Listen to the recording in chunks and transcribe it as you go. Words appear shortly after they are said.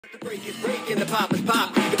break is breaking, the pop is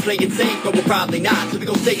pop. We can play it safe, but we'll probably not. So we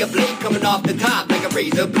gon' stay up late, coming off the top like a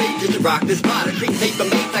razor blade, just to rock the spot. A creep tape a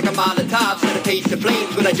mate like a Molotov. Set a pace to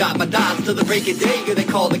flames when I drop my dots. Till the break of day, or they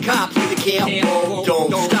call the cops. Cause it can't,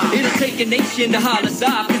 don't stop. It'll take a nation to holler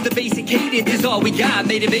stop, cause the basic cadence is all we got.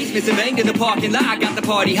 Made in basements and banged in the parking lot. Got the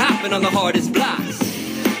party hopping on the hardest blocks.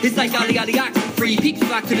 It's like Ollie Ollie oxen free. Peeps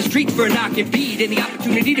flock to the streets for a knock and beat. And the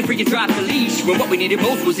opportunity to freaking drop the leash. When what we needed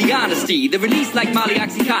most was the honesty. The release like Molly,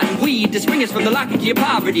 Oxycontin, weed. To spring us from the lock and key of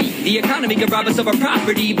poverty. The economy can rob us of our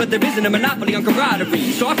property, but there isn't a monopoly on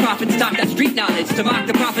camaraderie. So our prophets stock that street knowledge. To mock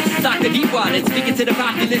the prophets and stock the deep wallets. Speaking to the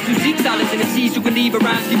populace who seek solace. And the seas who can leave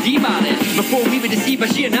around to demolish. Before we were deceived by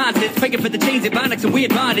sheer nonsense. Begging for the chains and bondage and weird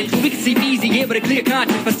bondage. We can sleep easy here with a clear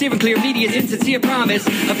conscience. By steering clear media's insincere promise.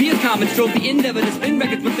 Appears common, stroke the endeavor to spin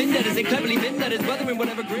records within that is cleverly been that is weathering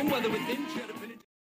whatever grim weather within.